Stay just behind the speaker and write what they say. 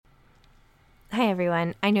Hi,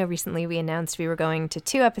 everyone. I know recently we announced we were going to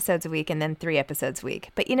 2 episodes a week and then 3 episodes a week.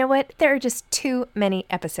 But you know what? There are just too many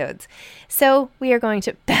episodes. So we are going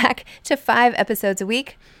back to 5 episodes a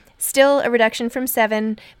week. Still a reduction from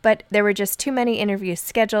 7, but there were just too many interviews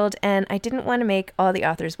scheduled, and I didn't want to make all the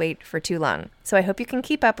authors wait for too long. So I hope you can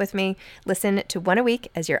keep up with me. Listen to 1 a week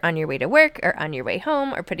as you're on your way to work or on your way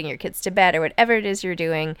home or putting your kids to bed or whatever it is you're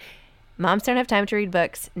doing. Moms Don't Have Time to Read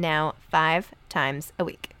Books, now 5 times a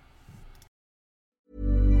week.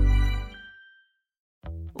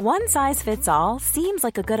 One size fits all seems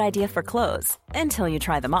like a good idea for clothes until you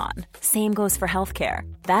try them on. Same goes for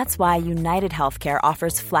healthcare. That's why United Healthcare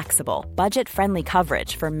offers flexible, budget-friendly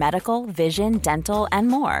coverage for medical, vision, dental, and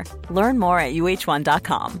more. Learn more at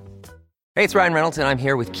uh1.com. Hey, it's Ryan Reynolds, and I'm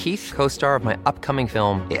here with Keith, co-star of my upcoming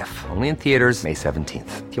film, If, only in theaters May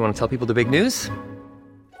 17th. Do you want to tell people the big news?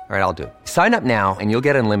 All right, I'll do it. Sign up now and you'll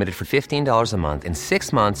get unlimited for $15 a month and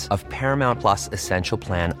 6 months of Paramount Plus Essential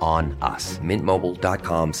Plan on us.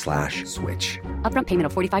 MintMobile.com/switch. Upfront payment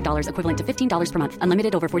of $45 equivalent to $15 per month.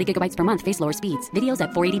 Unlimited over 40 gigabytes per month. Face lower speeds. Videos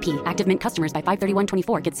at 480p. Active Mint customers by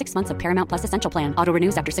 531.24 get 6 months of Paramount Plus Essential Plan. Auto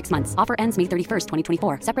renews after 6 months. Offer ends May 31st,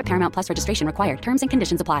 2024. Separate Paramount Plus registration required. Terms and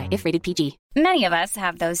conditions apply if rated PG. Many of us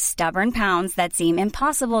have those stubborn pounds that seem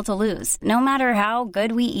impossible to lose, no matter how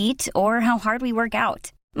good we eat or how hard we work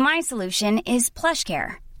out. My solution is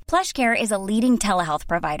PlushCare. PlushCare is a leading telehealth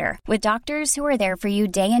provider with doctors who are there for you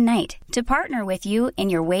day and night to partner with you in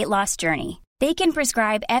your weight loss journey. They can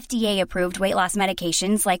prescribe FDA-approved weight loss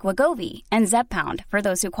medications like Wegovy and Zepbound for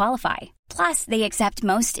those who qualify. Plus, they accept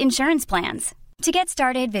most insurance plans. To get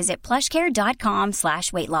started, visit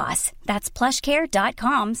plushcare.com/weightloss. That's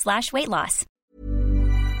plushcare.com/weightloss.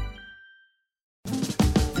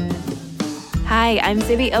 Hi, I'm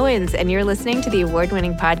Zibby Owens, and you're listening to the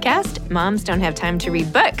award-winning podcast, Moms Don't Have Time to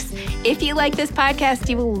Read Books. If you like this podcast,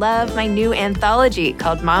 you will love my new anthology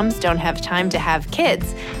called Moms Don't Have Time to Have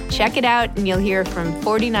Kids. Check it out, and you'll hear from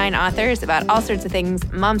 49 authors about all sorts of things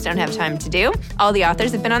moms don't have time to do. All the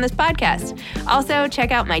authors have been on this podcast. Also,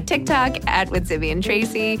 check out my TikTok @with Zibby and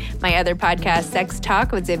Tracy, my other podcast, Sex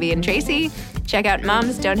Talk with Zibby and Tracy. Check out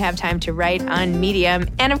Moms Don't Have Time to Write on Medium.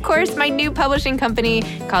 And of course, my new publishing company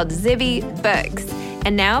called Zibby Books.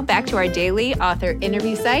 And now back to our daily author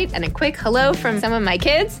interview site and a quick hello from some of my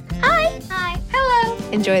kids. Hi. Hi. Hello.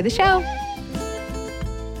 Enjoy the show.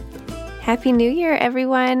 Happy New Year,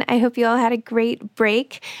 everyone. I hope you all had a great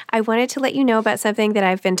break. I wanted to let you know about something that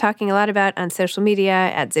I've been talking a lot about on social media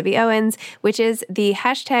at Zibby Owens, which is the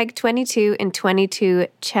hashtag 22 in 22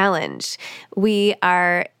 challenge. We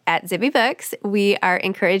are at Zibby Books. We are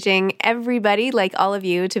encouraging everybody, like all of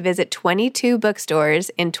you, to visit 22 bookstores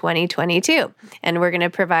in 2022. And we're going to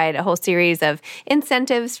provide a whole series of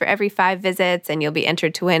incentives for every 5 visits, and you'll be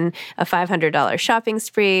entered to win a $500 shopping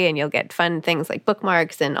spree, and you'll get fun things like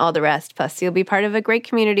bookmarks and all the rest. Plus, you'll be part of a great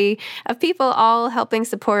community of people all helping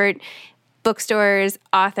support bookstores,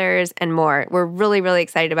 authors, and more. We're really, really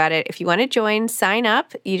excited about it. If you want to join, sign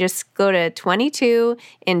up. You just go to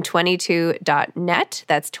 22in22.net.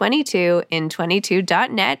 That's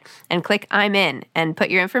 22in22.net and click I'm in and put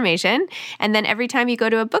your information. And then every time you go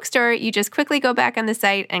to a bookstore, you just quickly go back on the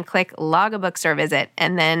site and click log a bookstore visit.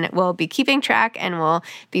 And then we'll be keeping track and we'll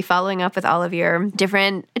be following up with all of your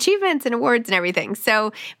different achievements and awards and everything.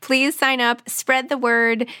 So please sign up, spread the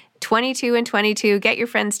word. 22 in 22, get your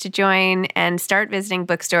friends to join and start visiting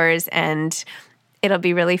bookstores, and it'll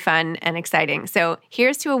be really fun and exciting. So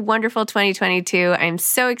here's to a wonderful 2022. I'm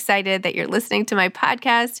so excited that you're listening to my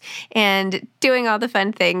podcast and doing all the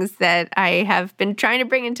fun things that I have been trying to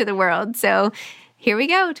bring into the world. So here we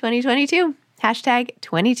go, 2022. Hashtag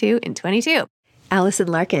 22 in 22. Alison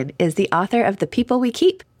Larkin is the author of The People We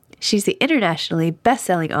Keep. She's the internationally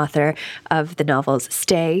best-selling author of the novels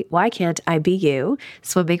Stay, Why Can't I Be You,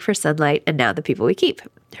 Swimming for Sunlight, and Now the People We Keep.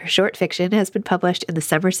 Her short fiction has been published in the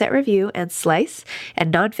Somerset Review and Slice,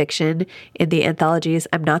 and nonfiction in the anthologies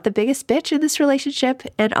I'm Not the Biggest Bitch in This Relationship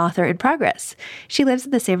and Author in Progress. She lives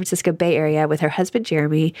in the San Francisco Bay Area with her husband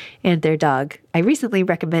Jeremy and their dog. I recently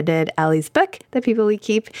recommended Allie's book, The People We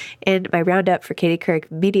Keep, in my roundup for Katie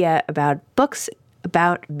Couric Media about books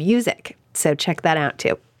about music. So check that out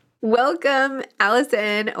too. Welcome,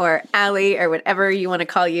 Alison, or Allie, or whatever you want to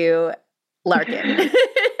call you, Larkin.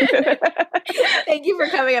 Thank you for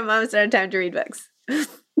coming on Moms Don't Have Time to Read Books.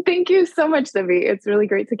 Thank you so much, Zibby. It's really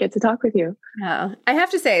great to get to talk with you. Oh, I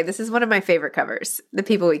have to say, this is one of my favorite covers, The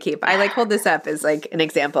People We Keep. I hold this up as an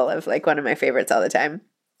example of one of my favorites all the time.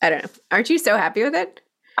 I don't know. Aren't you so happy with it?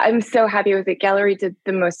 I'm so happy with it. Gallery did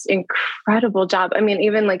the most incredible job. I mean,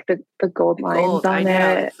 even the gold lines on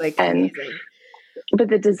it. It's amazing. But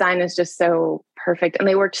the design is just so perfect. And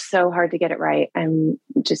they worked so hard to get it right. I'm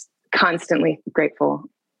just constantly grateful.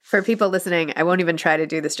 For people listening, I won't even try to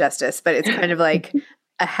do this justice, but it's kind of like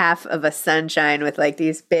a half of a sunshine with like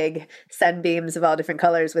these big sunbeams of all different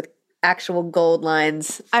colors with actual gold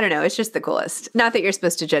lines. I don't know. It's just the coolest. Not that you're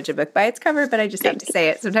supposed to judge a book by its cover, but I just have to say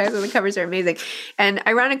it. Sometimes when the covers are amazing. And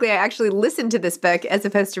ironically, I actually listened to this book as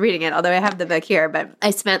opposed to reading it, although I have the book here, but I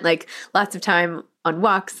spent like lots of time on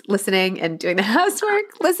walks listening and doing the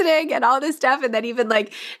housework, listening and all this stuff. And then even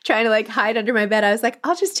like trying to like hide under my bed. I was like,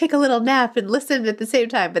 I'll just take a little nap and listen at the same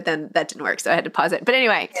time. But then that didn't work. So I had to pause it. But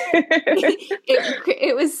anyway,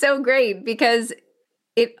 it was so great because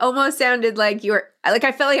it almost sounded like you were like,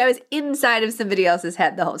 I felt like I was inside of somebody else's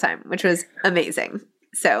head the whole time, which was amazing.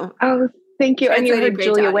 So, oh, thank you. And you heard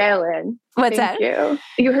Julia Whalen. What's that? Thank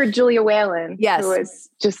you. You heard Julia Whalen. Yes. Who was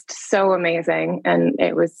just so amazing. And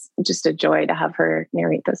it was just a joy to have her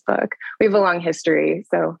narrate this book. We have a long history.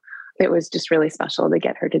 So it was just really special to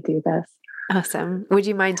get her to do this. Awesome. Would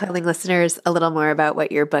you mind telling listeners a little more about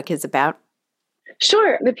what your book is about?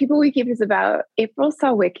 Sure. The People We Keep is about April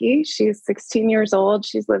Sawicki. She's 16 years old.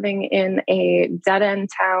 She's living in a dead-end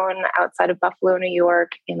town outside of Buffalo, New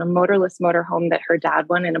York, in a motorless motorhome that her dad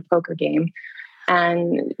won in a poker game.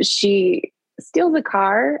 And she steals a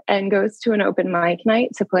car and goes to an open mic night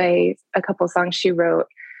to play a couple songs she wrote.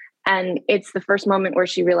 And it's the first moment where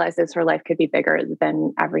she realizes her life could be bigger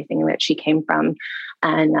than everything that she came from.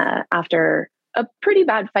 And after a pretty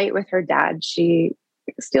bad fight with her dad, she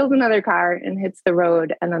steals another car and hits the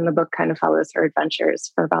road. And then the book kind of follows her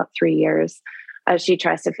adventures for about 3 years as she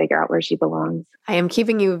tries to figure out where she belongs. I am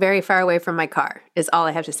keeping you very far away from my car, is all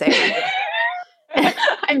I have to say.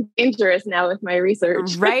 I'm dangerous now with my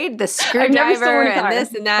research. Right? The screwdriver and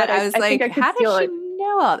this and that. I was like, how does she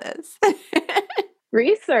know all this?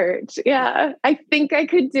 Research. Yeah. I think I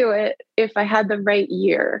could do it if I had the right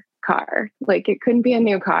year car. Like it couldn't be a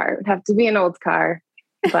new car. It would have to be an old car.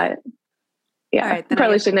 But yeah, right, I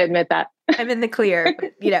probably shouldn't admit that. I'm in the clear,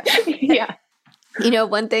 but, yeah.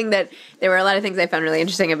 One thing that there were a lot of things I found really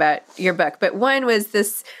interesting about your book, but one was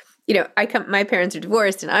this, my parents are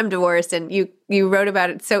divorced and I'm divorced, and you wrote about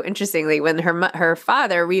it so interestingly when her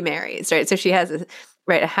father remarries, right? So she has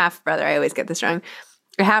a half brother. I always get this wrong.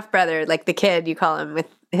 A half brother, like the kid you call him, with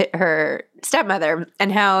her stepmother,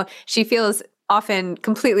 and how she feels often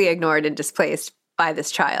completely ignored and displaced by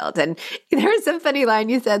this child. And there was some funny line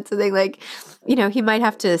you said, something like, he might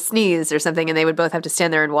have to sneeze or something, and they would both have to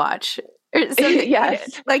stand there and watch. Or something.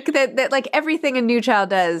 Yes. Like that like everything a new child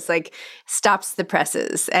does, like stops the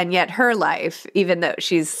presses. And yet her life, even though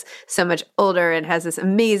she's so much older and has this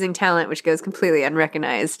amazing talent, which goes completely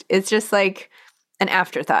unrecognized, it's just like an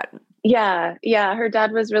afterthought. Yeah. Yeah. Her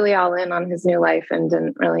dad was really all in on his new life and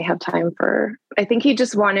didn't really have time I think he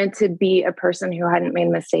just wanted to be a person who hadn't made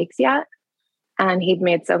mistakes yet. And he'd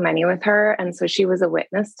made so many with her. And so she was a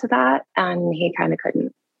witness to that. And he kind of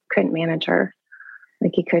couldn't manage her.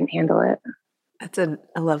 Like he couldn't handle it. That's a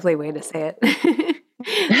lovely way to say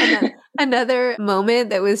it. Another moment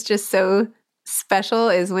that was just so special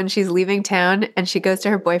is when she's leaving town and she goes to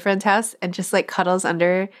her boyfriend's house and just like cuddles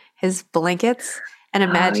under his blankets and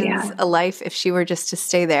imagines a life if she were just to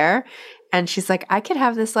stay there. And she's like, I could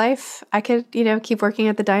have this life. I could, keep working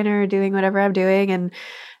at the diner or doing whatever I'm doing, and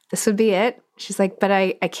this would be it. She's like, but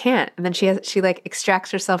I can't. And then she like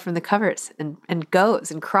extracts herself from the covers and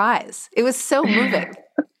goes and cries. It was so moving.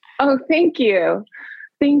 Oh, thank you.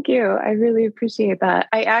 Thank you. I really appreciate that.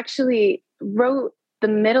 I actually wrote the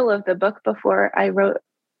middle of the book before I wrote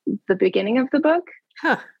the beginning of the book.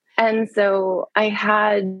 Huh. And so I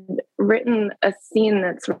had written a scene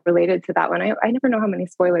that's related to that one. I never know how many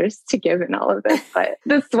spoilers to give in all of this, but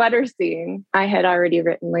the sweater scene I had already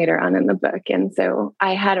written later on in the book. And so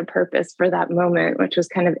I had a purpose for that moment, which was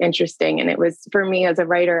kind of interesting. And it was, for me as a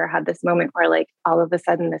writer, I had this moment where like all of a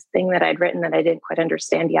sudden this thing that I'd written that I didn't quite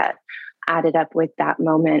understand yet added up with that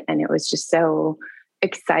moment. And it was just so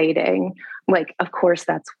exciting. Like, of course,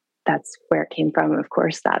 that's where it came from. Of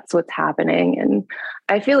course, that's what's happening. And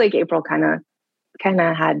I feel like April kind of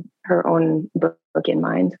had her own book in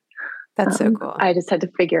mind. That's so cool. I just had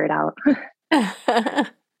to figure it out.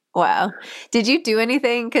 Wow. Did you do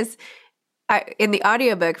anything? Because in the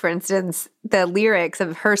audiobook, for instance, the lyrics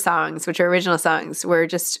of her songs, which are original songs, were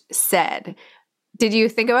just said. Did you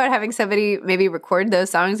think about having somebody maybe record those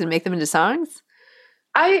songs and make them into songs?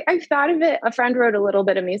 I've thought of it. A friend wrote a little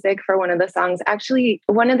bit of music for one of the songs. Actually,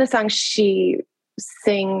 one of the songs she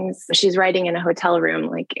sings, she's writing in a hotel room,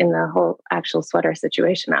 like in the whole actual sweater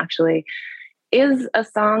situation, actually. is a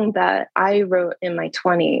song that I wrote in my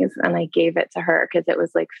 20s, and I gave it to her because it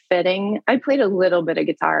was like fitting. I played a little bit of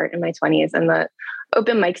guitar in my 20s, and the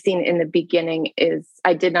open mic scene in the beginning is,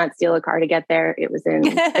 I did not steal a car to get there. It was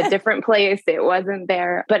in a different place. It wasn't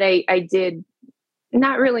there, but I did,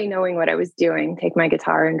 not really knowing what I was doing, take my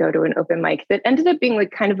guitar and go to an open mic that ended up being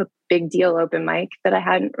like kind of a big deal open mic that I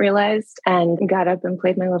hadn't realized, and got up and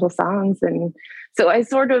played my little songs. And so I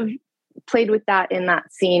sort of played with that in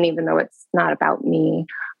that scene, even though it's not about me.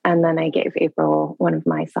 And then I gave April one of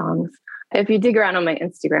my songs. If you dig around on my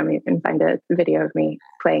Instagram, you can find a video of me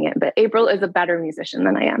playing it. But April is a better musician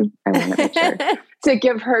than I am. I want to make sure to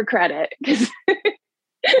give her credit, because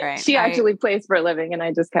she actually plays for a living and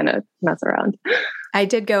I just kind of mess around. I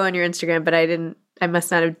did go on your Instagram, but I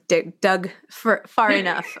must not have dug far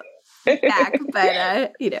enough back,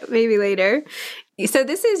 but maybe later. So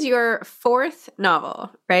this is your fourth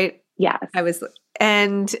novel, right? Yes.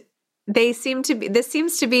 And this seems to be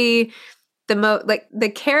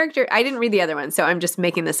the character. I didn't read the other one, so I'm just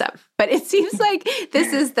making this up. But it seems like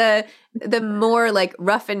this is the more like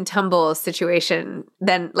rough and tumble situation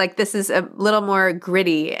than, like, this is a little more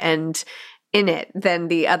gritty and in it than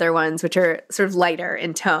the other ones, which are sort of lighter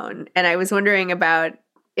in tone. And I was wondering about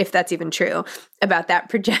if that's even true, about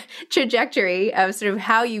that trajectory of sort of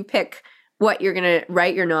how you pick what you're going to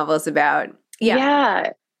write your novels about.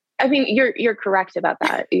 Yeah. I mean, you're correct about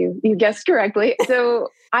that. You guessed correctly. So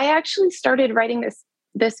I actually started writing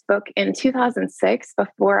this book in 2006,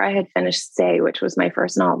 before I had finished Stay, which was my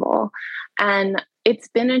first novel. And it's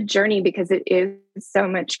been a journey because it is so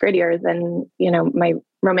much grittier than, my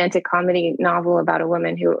romantic comedy novel about a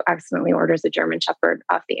woman who accidentally orders a German Shepherd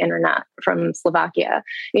off the internet from Slovakia.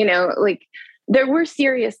 There were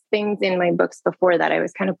serious things in my books before that. I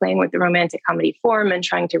was kind of playing with the romantic comedy form and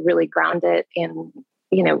trying to really ground it in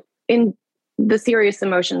the serious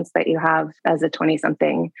emotions that you have as a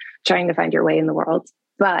 20-something trying to find your way in the world.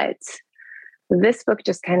 But this book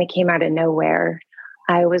just kind of came out of nowhere.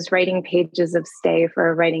 I was writing pages of Stay for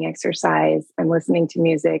a writing exercise and listening to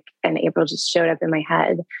music, and April just showed up in my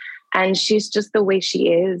head. And she's just the way she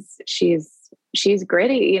is. She's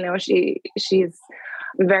gritty, she's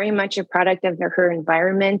very much a product of her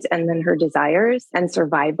environment and then her desires and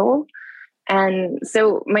survival. And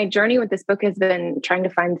so my journey with this book has been trying to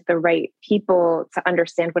find the right people to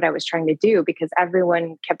understand what I was trying to do, because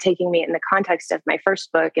everyone kept taking me in the context of my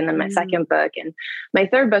first book and then my second book and my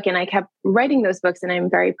third book. And I kept writing those books and I'm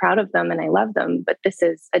very proud of them and I love them. But this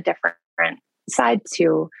is a different side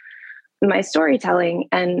to my storytelling.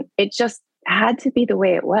 And it just had to be the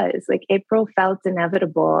way it was. Like, April felt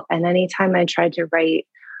inevitable. And anytime I tried to write,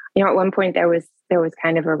 at one point there was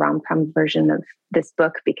kind of a rom-com version of this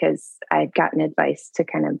book because I'd gotten advice to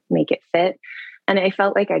kind of make it fit. And I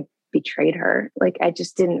felt like I betrayed her. Like, I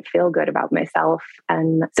just didn't feel good about myself.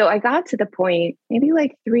 And so I got to the point, maybe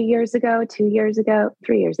like 3 years ago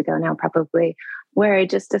now probably, where I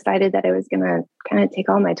just decided that I was going to kind of take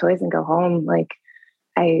all my toys and go home. Like,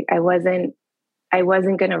 I wasn't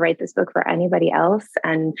going to write this book for anybody else.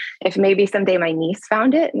 And if maybe someday my niece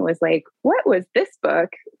found it and was like, what was this book?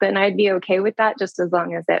 Then I'd be okay with that, just as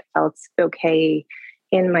long as it felt okay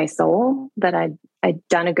in my soul that I'd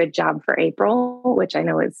done a good job for April, which I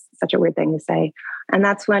know is such a weird thing to say. And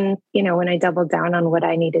that's when, when I doubled down on what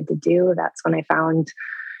I needed to do, that's when I found,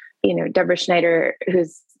 Deborah Schneider,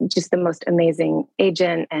 who's just the most amazing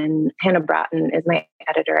agent, and Hannah Broughton is my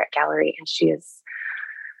editor at Gallery. And she's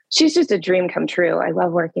just a dream come true. I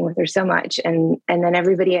love working with her so much. And then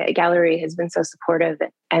everybody at Gallery has been so supportive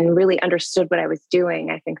and really understood what I was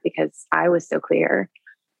doing, I think, because I was so clear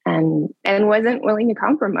and wasn't willing to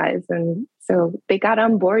compromise. And so they got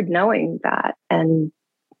on board knowing that and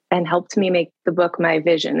helped me make the book my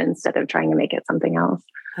vision instead of trying to make it something else.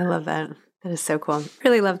 I love that. That is so cool.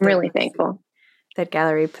 Really love that. Really thankful. That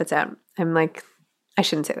Gallery puts out. I'm like, I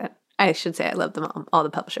shouldn't say that. I should say I love them all the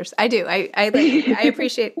publishers. I do. I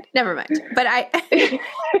appreciate, never mind. But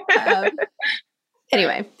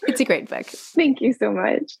anyway, it's a great book. Thank you so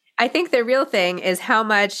much. I think the real thing is how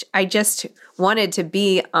much I just wanted to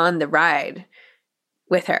be on the ride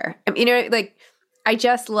with her. I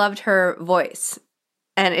just loved her voice,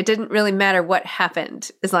 and it didn't really matter what happened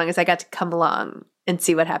as long as I got to come along and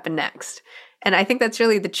see what happened next. And I think that's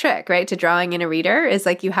really the trick, right? To drawing in a reader is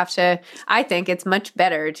like, you have to, I think it's much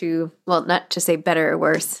better to, well, not to say better or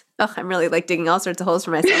worse. Oh, I'm really like digging all sorts of holes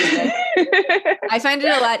for myself today. I find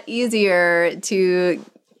it a lot easier to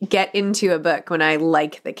get into a book when I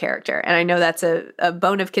like the character. And I know that's a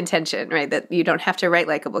bone of contention, right? That you don't have to write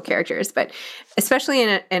likable characters, but especially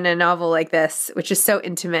in a novel like this, which is so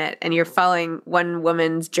intimate and you're following one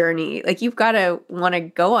woman's journey, like you've got to want to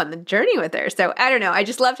go on the journey with her. So I don't know. I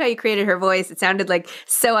just loved how you created her voice. It sounded like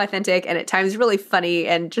so authentic and at times really funny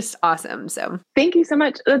and just awesome. So thank you so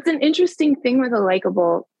much. That's an interesting thing with a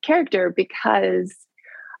likable character because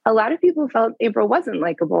a lot of people felt April wasn't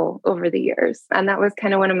likable over the years. And that was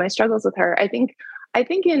kind of one of my struggles with her. I think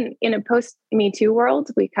in a post Me Too world,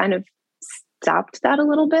 we kind of stopped that a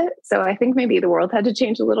little bit. So I think maybe the world had to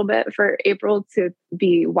change a little bit for April to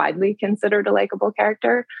be widely considered a likable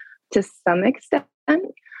character to some extent.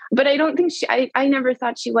 But I don't think I never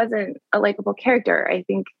thought she wasn't a likable character. I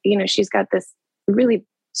think, she's got this really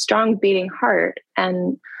strong beating heart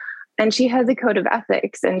and she has a code of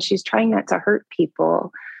ethics and she's trying not to hurt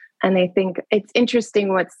people. And I think it's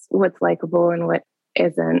interesting what's likable and what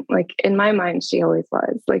isn't. Like in my mind, she always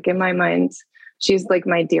was. Like in my mind, she's like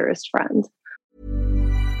my dearest friend.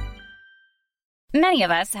 Many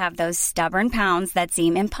of us have those stubborn pounds that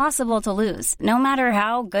seem impossible to lose, no matter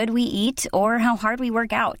how good we eat or how hard we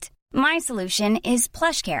work out. My solution is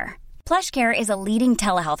PlushCare. PlushCare is a leading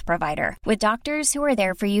telehealth provider with doctors who are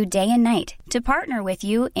there for you day and night to partner with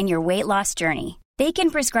you in your weight loss journey. They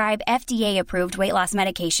can prescribe FDA-approved weight loss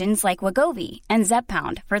medications like Wegovy and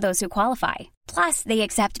Zepbound for those who qualify. Plus, they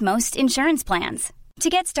accept most insurance plans. To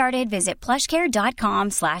get started, visit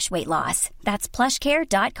plushcare.com/weightloss. That's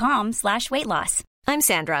plushcare.com/weightloss. I'm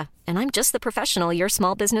Sandra, and I'm just the professional your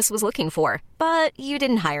small business was looking for. But you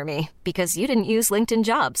didn't hire me because you didn't use LinkedIn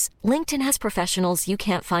Jobs. LinkedIn has professionals you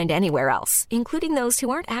can't find anywhere else, including those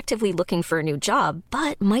who aren't actively looking for a new job,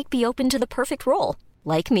 but might be open to the perfect role,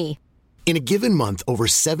 like me. In a given month, over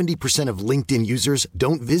 70% of LinkedIn users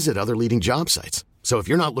don't visit other leading job sites. So if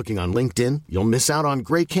you're not looking on LinkedIn, you'll miss out on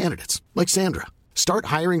great candidates like Sandra. Start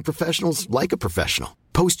hiring professionals like a professional.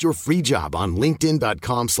 Post your free job on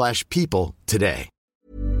linkedin.com/people today.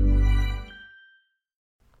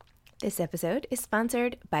 This episode is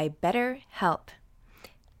sponsored by BetterHelp.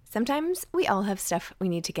 Sometimes we all have stuff we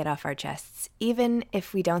need to get off our chests. Even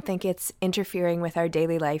if we don't think it's interfering with our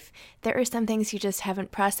daily life, there are some things you just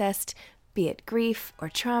haven't processed, be it grief or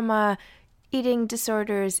trauma, eating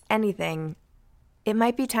disorders, anything. It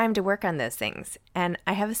might be time to work on those things, and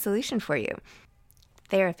I have a solution for you.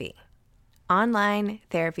 Therapy. Online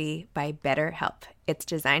therapy by BetterHelp. It's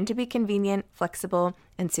designed to be convenient, flexible,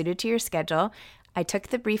 and suited to your schedule. I took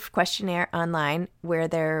the brief questionnaire online where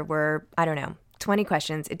there were, 20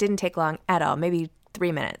 questions. It didn't take long at all, maybe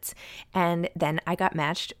 3 minutes. And then I got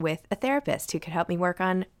matched with a therapist who could help me work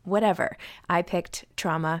on whatever. I picked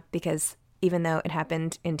trauma because even though it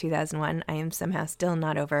happened in 2001, I am somehow still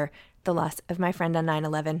not over the loss of my friend on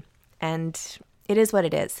 9/11. And it is what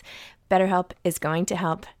it is. BetterHelp is going to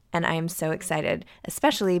help. And I am so excited,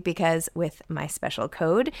 especially because with my special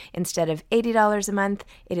code, instead of $80 a month,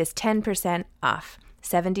 it is 10% off,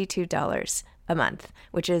 $72 a month,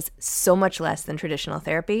 which is so much less than traditional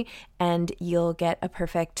therapy. And you'll get a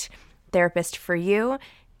perfect therapist for you.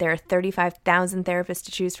 There are 35,000 therapists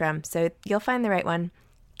to choose from, so you'll find the right one.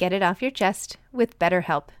 Get it off your chest with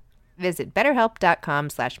BetterHelp. Visit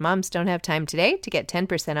betterhelp.com/momsdon'thavetime today to get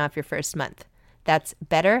 10% off your first month. That's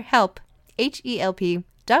BetterHelp,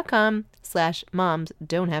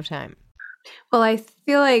 HELP.com/momsdon'thavetime. Well, I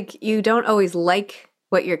feel like you don't always like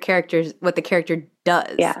what the character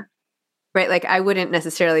does. Yeah. Right? Like I wouldn't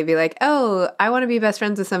necessarily be like, oh, I want to be best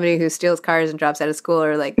friends with somebody who steals cars and drops out of school,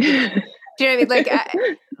 or like, do you know what I mean?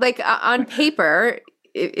 Like on paper,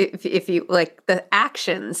 if you like, the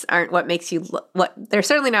actions aren't what makes you they're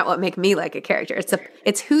certainly not what make me like a character.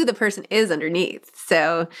 It's who the person is underneath.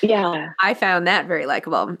 So yeah, I found that very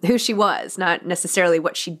likable, who she was, not necessarily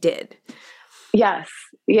what she did. Yes.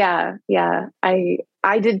 Yeah. I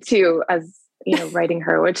did too, as writing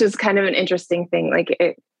her, which is kind of an interesting thing. Like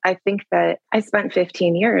I think that I spent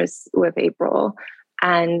 15 years with April,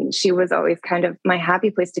 and she was always kind of my happy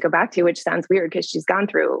place to go back to, which sounds weird because she's gone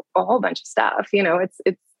through a whole bunch of stuff.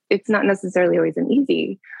 It's not necessarily always an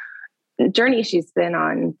easy journey she's been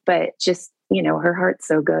on, but just, her heart's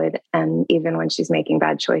so good. And even when she's making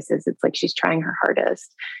bad choices, it's like she's trying her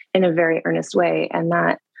hardest in a very earnest way. And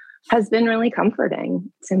that has been really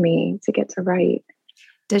comforting to me to get to write.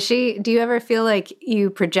 Do you ever feel like you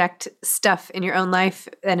project stuff in your own life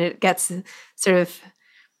and it gets sort of,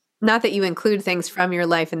 not that you include things from your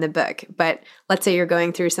life in the book, but let's say you're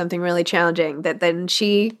going through something really challenging, that then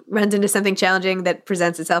she runs into something challenging that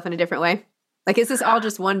presents itself in a different way? Like, is this all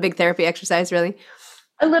just one big therapy exercise, really?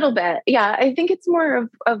 A little bit. Yeah. I think it's more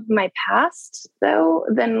of my past though,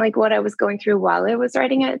 than like what I was going through while I was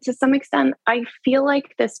writing it. To some extent, I feel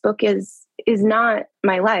like this book is not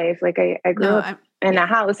my life. Like I grew up in a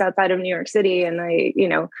house outside of New York City, and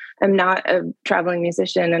I'm not a traveling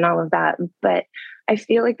musician and all of that, but I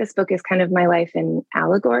feel like this book is kind of my life in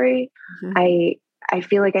allegory. Mm-hmm. I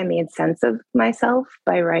feel like I made sense of myself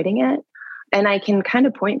by writing it, and I can kind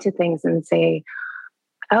of point to things and say,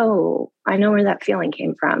 oh, I know where that feeling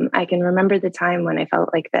came from. I can remember the time when I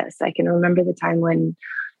felt like this. I can remember the time when,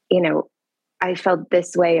 I felt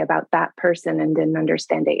this way about that person and didn't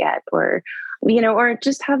understand it yet. Or, or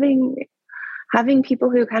just having people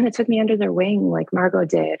who kind of took me under their wing, like Margot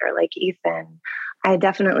did, or like Ethan. I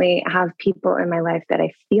definitely have people in my life that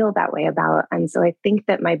I feel that way about. And so I think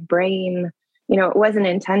that my brain, it wasn't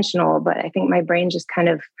intentional, but I think my brain just kind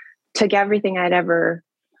of took everything I'd ever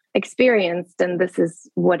experienced, and this is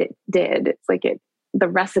what it did. It's like the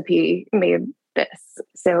recipe made this.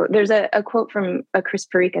 So there's a quote from a Chris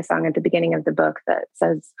Perica song at the beginning of the book that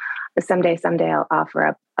says, someday I'll offer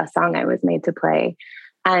up a song I was made to play.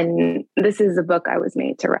 And this is a book I was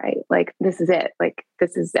made to write. Like, this is it. Like,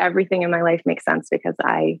 this is everything in my life makes sense because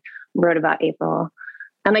I wrote about April,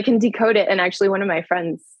 and I can decode it. And actually one of my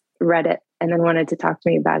friends read it and then wanted to talk to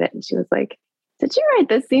me about it. And she was like, did you write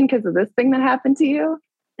this scene because of this thing that happened to you?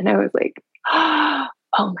 And I was like, oh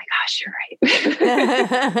my gosh, you're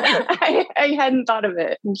right. I hadn't thought of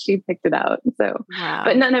it. And she picked it out. So, wow.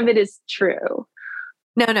 But none of it is true.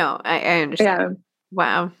 No, I understand. Yeah.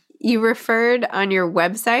 Wow. You referred on your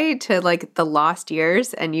website to like the lost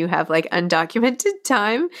years, and you have like undocumented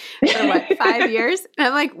time for 5 years? And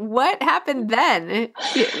I'm like, what happened then?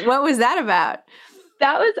 What was that about?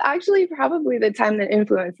 That was actually probably the time that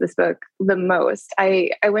influenced this book the most. I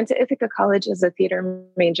went to Ithaca College as a theater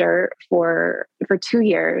major for 2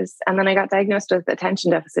 years. And then I got diagnosed with attention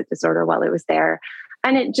deficit disorder while I was there.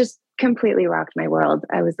 And it just completely rocked my world.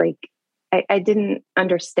 I was like, I didn't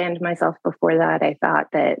understand myself before that. I thought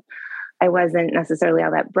that I wasn't necessarily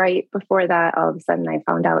all that bright before that. All of a sudden I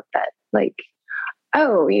found out that like,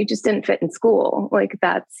 oh, you just didn't fit in school. Like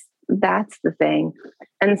that's the thing.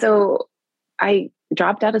 And so I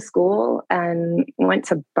dropped out of school and went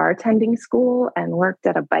to bartending school and worked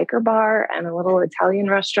at a biker bar and a little Italian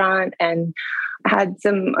restaurant, and had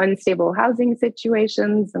some unstable housing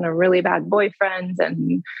situations and a really bad boyfriend.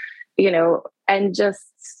 And, and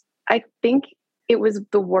just, I think it was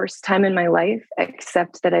the worst time in my life,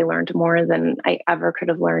 except that I learned more than I ever could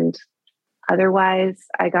have learned otherwise.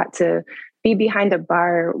 I got to be behind a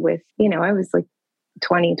bar with, I was like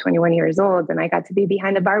 20, 21 years old. And I got to be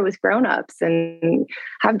behind a bar with grownups and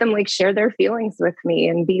have them like share their feelings with me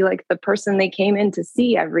and be like the person they came in to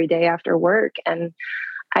see every day after work. And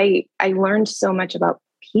I learned so much about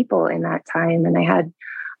people in that time. And I had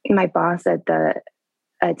my boss at the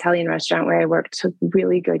Italian restaurant where I worked took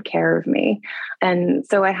really good care of me. And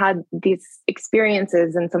so I had these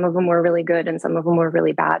experiences, and some of them were really good and some of them were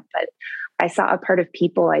really bad. But I saw a part of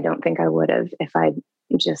people I don't think I would have if I'd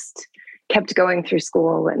just kept going through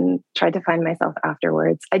school and tried to find myself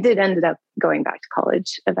afterwards. I did ended up going back to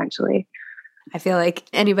college eventually. I feel like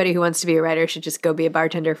anybody who wants to be a writer should just go be a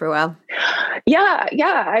bartender for a while. Yeah.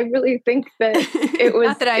 I really think that it was...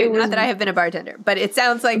 not that I have been a bartender, but it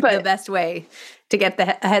sounds like the best way to get the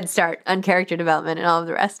head start on character development and all of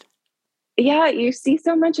the rest. Yeah, you see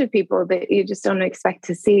so much of people that you just don't expect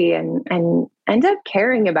to see, and end up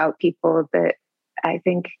caring about people that I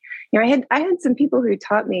think... I had some people who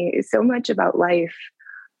taught me so much about life,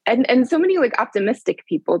 and so many like optimistic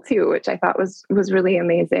people too, which I thought was really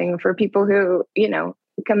amazing for people who,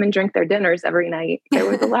 come and drink their dinners every night. There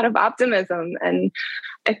was a lot of optimism, and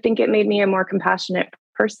I think it made me a more compassionate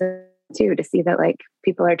person too, to see that like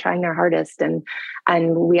people are trying their hardest, and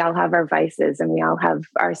we all have our vices and we all have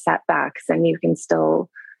our setbacks, and you can still,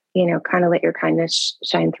 kind of let your kindness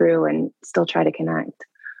shine through and still try to connect.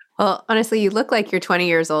 Well, honestly, you look like you're 20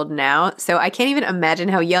 years old now, so I can't even imagine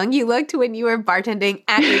how young you looked when you were bartending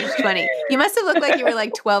at age 20. You must have looked like you were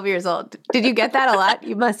like 12 years old. Did you get that a lot?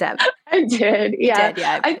 You must have. I did, yeah.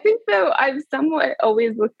 I think, though, I've somewhat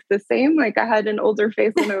always looked the same. Like, I had an older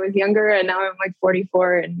face when I was younger, and now I'm like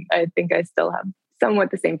 44, and I think I still have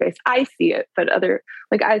somewhat the same face. I see it, but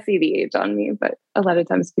I see the age on me, but a lot of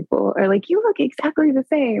times people are like, you look exactly the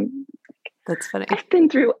same. That's funny. I've been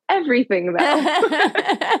through everything though.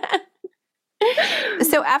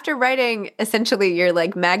 So after writing essentially your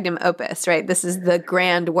like magnum opus, right? This is the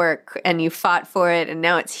grand work, and you fought for it, and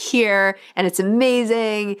now it's here and it's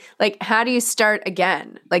amazing. Like, how do you start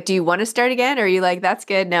again? Like, do you want to start again, or are you like, that's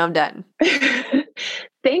good, now I'm done?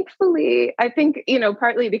 thankfully, I think,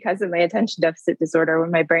 partly because of my attention deficit disorder,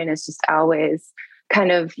 when my brain is just always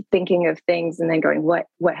kind of thinking of things and then going,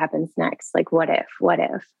 what happens next? Like, what if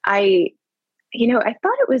I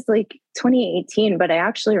thought it was like 2018, but I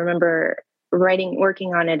actually remember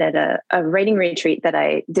working on it at a writing retreat that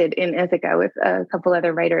I did in Ithaca with a couple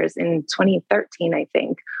other writers in 2013, I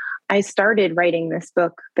think. I started writing this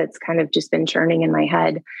book that's kind of just been churning in my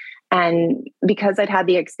head. And because I'd had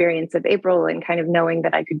the experience of April and kind of knowing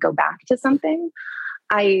that I could go back to something,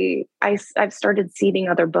 I've started seeding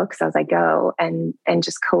other books as I go and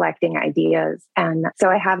just collecting ideas. And so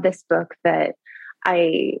I have this book that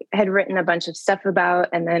I had written a bunch of stuff about.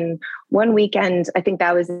 And then one weekend, I think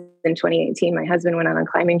that was in 2018, my husband went on a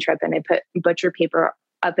climbing trip and I put butcher paper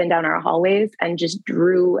up and down our hallways and just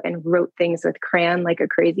drew and wrote things with crayon like a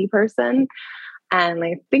crazy person. And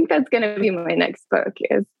I think that's going to be my next book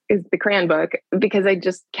is the crayon book, because I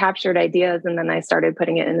just captured ideas and then I started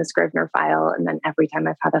putting it in the Scrivener file. And then every time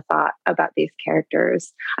I've had a thought about these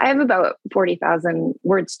characters, I have about 40,000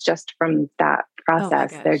 words just from that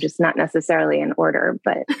process. They're just not necessarily in order,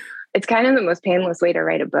 but it's kind of the most painless way to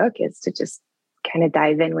write a book is to just kind of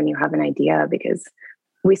dive in when you have an idea, because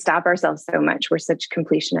we stop ourselves so much. We're such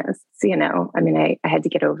completionists, I mean, I had to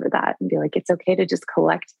get over that and be like, it's okay to just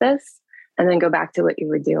collect this and then go back to what you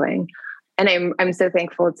were doing. And I'm so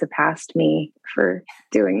thankful to past me for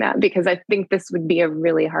doing that, because I think this would be a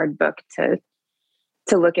really hard book to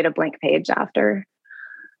look at a blank page after.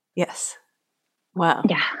 Yes. Wow.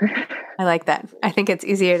 Yeah. I like that. I think it's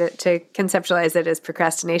easier to conceptualize it as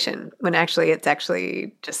procrastination when it's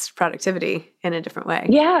actually just productivity in a different way.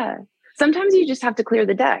 Yeah. Sometimes you just have to clear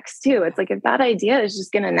the decks too. It's like, if that idea is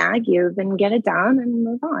just going to nag you, then get it down and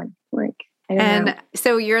move on. Like, I don't know.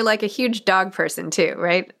 So you're like a huge dog person too,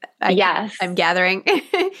 right? Yes. I'm gathering.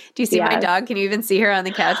 Do you see my dog? Can you even see her on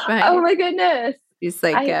the couch behind you? Oh my goodness. She's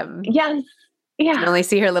like, yes. Yeah. You can only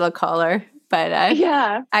see her little collar. But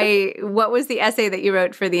what was the essay that you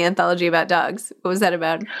wrote for the anthology about dogs? What was that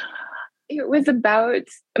about? It was about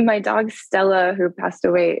my dog, Stella, who passed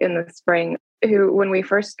away in the spring, who, when we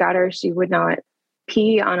first got her, she would not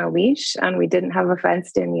pee on a leash and we didn't have a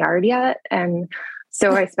fenced in yard yet. And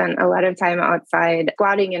so I spent a lot of time outside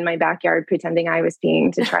squatting in my backyard, pretending I was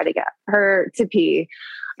peeing to try to get her to pee.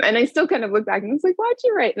 And I still kind of look back and was like, why'd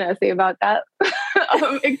you write an essay about that?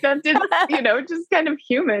 Except it's, just kind of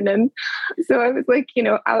human. And so I was like,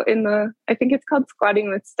 out in I think it's called Squatting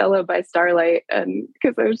with Stella by Starlight. And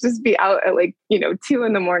because I was just be out at 2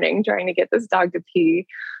 a.m. trying to get this dog to pee,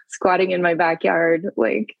 squatting in my backyard,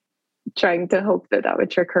 trying to hope that would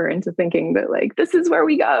trick her into thinking that this is where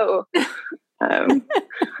we go.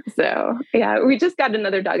 So yeah, we just got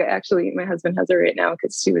another dog. Actually, my husband has her right now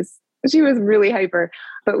because she was really hyper,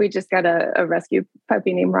 but we just got a rescue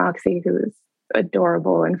puppy named Roxy, who is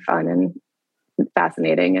adorable and fun and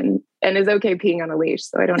fascinating and is okay peeing on a leash.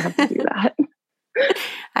 So I don't have to do that.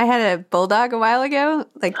 I had a bulldog a while ago,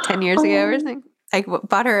 10 years ago or something. I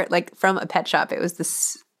bought her from a pet shop. It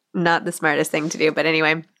was not the smartest thing to do, but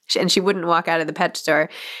anyway, and she wouldn't walk out of the pet store.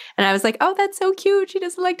 And I was like, oh, that's so cute. She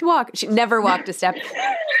doesn't like to walk. She never walked a step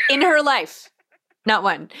in her life. Not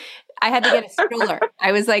one. I had to get a stroller.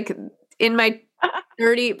 I was in my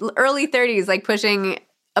early 30s, pushing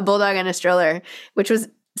a bulldog in a stroller, which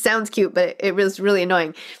sounds cute, but it was really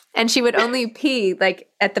annoying. And she would only pee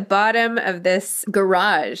at the bottom of this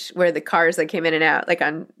garage where the cars came in and out,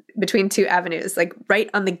 on between two avenues, right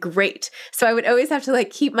on the grate. So I would always have to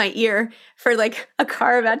keep my ear for a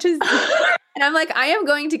car about to. And I'm I am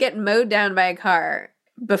going to get mowed down by a car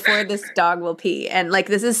before this dog will pee. And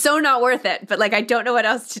this is so not worth it, but I don't know what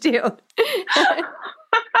else to do.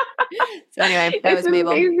 So anyway, that was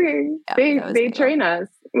Mabel. Amazing. Yeah, they train us.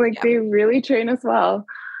 They really train us well.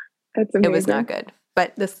 That's amazing. It was not good.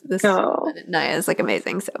 But this Naya is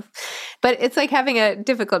amazing. So, but it's having a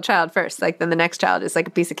difficult child first. Then the next child is a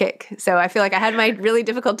piece of cake. So I feel I had my really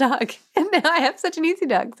difficult dog, and now I have such an easy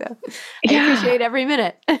dog. So I appreciate every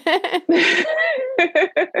minute.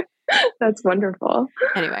 That's wonderful.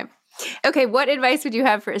 Anyway, okay. What advice would you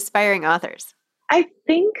have for aspiring authors? I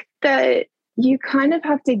think that you kind of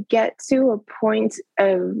have to get to a point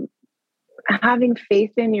of having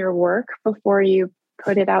faith in your work before you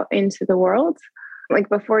put it out into the world.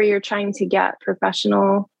 Before you're trying to get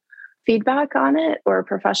professional feedback on it or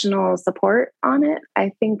professional support on it.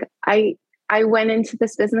 I think I went into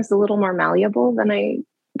this business a little more malleable than I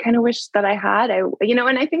kind of wish that I had. And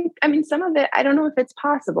I think, some of it, I don't know if it's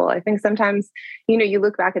possible. I think sometimes, you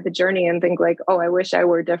look back at the journey and think oh, I wish I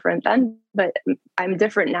were different then, but I'm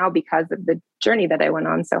different now because of the journey that I went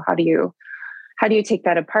on. So how do you take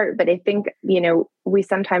that apart? But I think, we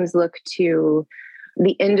sometimes look to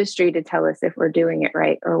the industry to tell us if we're doing it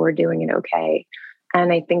right or we're doing it okay.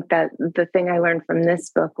 And I think that the thing I learned from this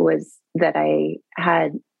book was that I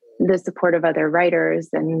had the support of other writers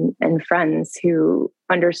and friends who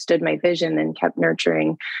understood my vision and kept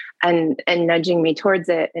nurturing and nudging me towards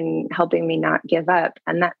it and helping me not give up.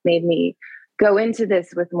 And that made me go into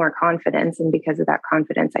this with more confidence. And because of that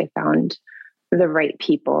confidence, I found the right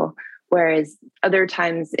people. Whereas other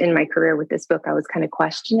times in my career with this book, I was kind of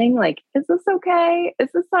questioning, like, is this okay? Is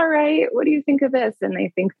this all right? What do you think of this? And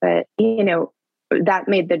I think that, that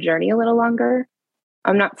made the journey a little longer.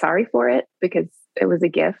 I'm not sorry for it because it was a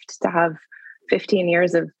gift to have 15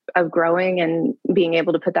 years of growing and being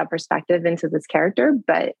able to put that perspective into this character.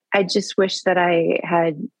 But I just wish that I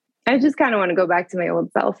just kind of want to go back to my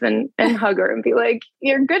old self and hug her and be like,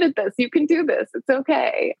 you're good at this. You can do this. It's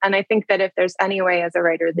okay. And I think that if there's any way as a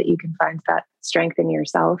writer that you can find that strength in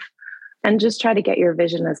yourself and just try to get your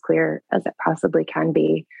vision as clear as it possibly can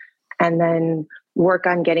be, and then work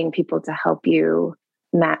on getting people to help you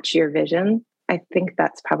match your vision, I think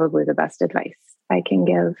that's probably the best advice I can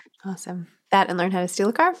give. Awesome. That and learn how to steal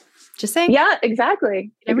a car. Just saying. Yeah,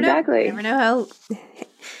 exactly. You never know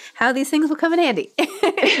how these things will come in handy.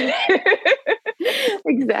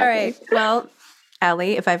 Exactly. All right. Well,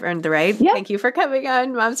 Allie, if I've earned the right, thank you for coming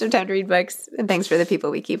on Moms Don't Have Time to Read Books. And thanks for the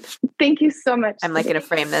people we keep. Thank you so much. I'm like going to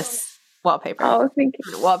frame this wallpaper. Oh, thank you.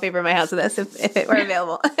 I'm going to wallpaper my house with this if it were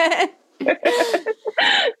available.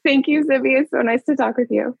 Thank you, Zibby. It's so nice to talk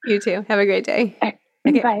with you. You too. Have a great day.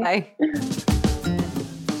 Okay, bye.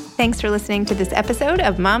 Thanks for listening to this episode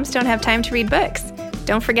of Moms Don't Have Time to Read Books.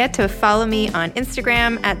 Don't forget to follow me on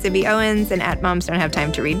Instagram at Zibby Owens and at Moms Don't Have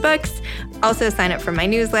Time to Read Books. Also sign up for my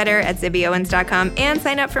newsletter at zibbyowens.com and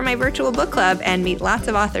sign up for my virtual book club and meet lots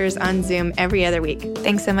of authors on Zoom every other week.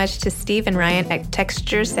 Thanks so much to Steve and Ryan at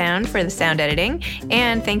Texture Sound for the sound editing.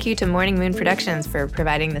 And thank you to Morning Moon Productions for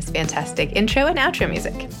providing this fantastic intro and outro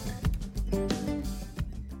music.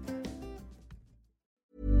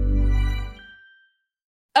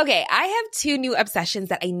 Okay, I have two new obsessions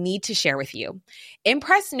that I need to share with you.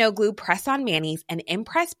 Impress No Glue Press-On Manis and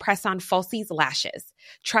Impress Press-On Falsies Lashes.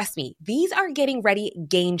 Trust me, these are getting ready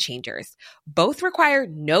game changers. Both require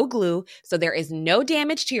no glue, so there is no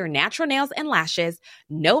damage to your natural nails and lashes,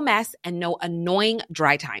 no mess, and no annoying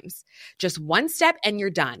dry times. Just one step and you're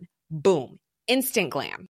done. Boom. Instant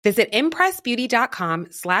glam. Visit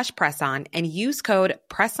impressbeauty.com/presson and use code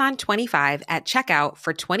PRESSON25 at checkout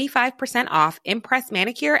for 25% off Impress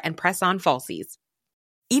Manicure and Press-On Falsies.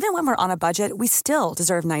 Even when we're on a budget, we still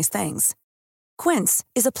deserve nice things. Quince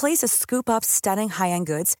is a place to scoop up stunning high-end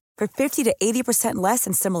goods for 50 to 80% less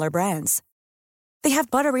than similar brands. They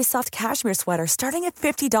have buttery soft cashmere sweaters starting at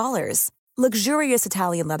 $50, luxurious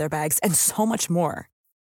Italian leather bags, and so much more.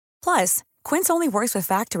 Plus, Quince only works with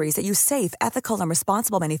factories that use safe, ethical, and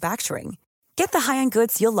responsible manufacturing. Get the high-end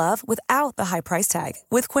goods you'll love without the high price tag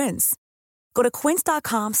with Quince. Go to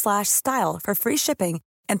quince.com/style for free shipping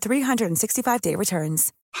and 365-day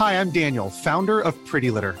returns. Hi, I'm Daniel, founder of Pretty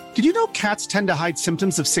Litter. Did you know cats tend to hide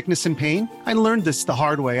symptoms of sickness and pain? I learned this the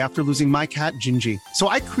hard way after losing my cat, Gingy. So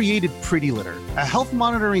I created Pretty Litter, a health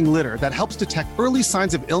monitoring litter that helps detect early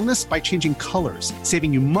signs of illness by changing colors,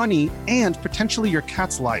 saving you money and potentially your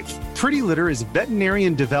cat's life. Pretty Litter is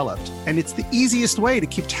veterinarian developed, and it's the easiest way to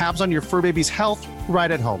keep tabs on your fur baby's health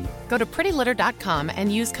right at home. Go to prettylitter.com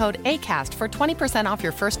and use code ACAST for 20% off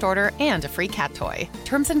your first order and a free cat toy.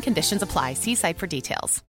 Terms and conditions apply. See site for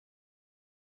details.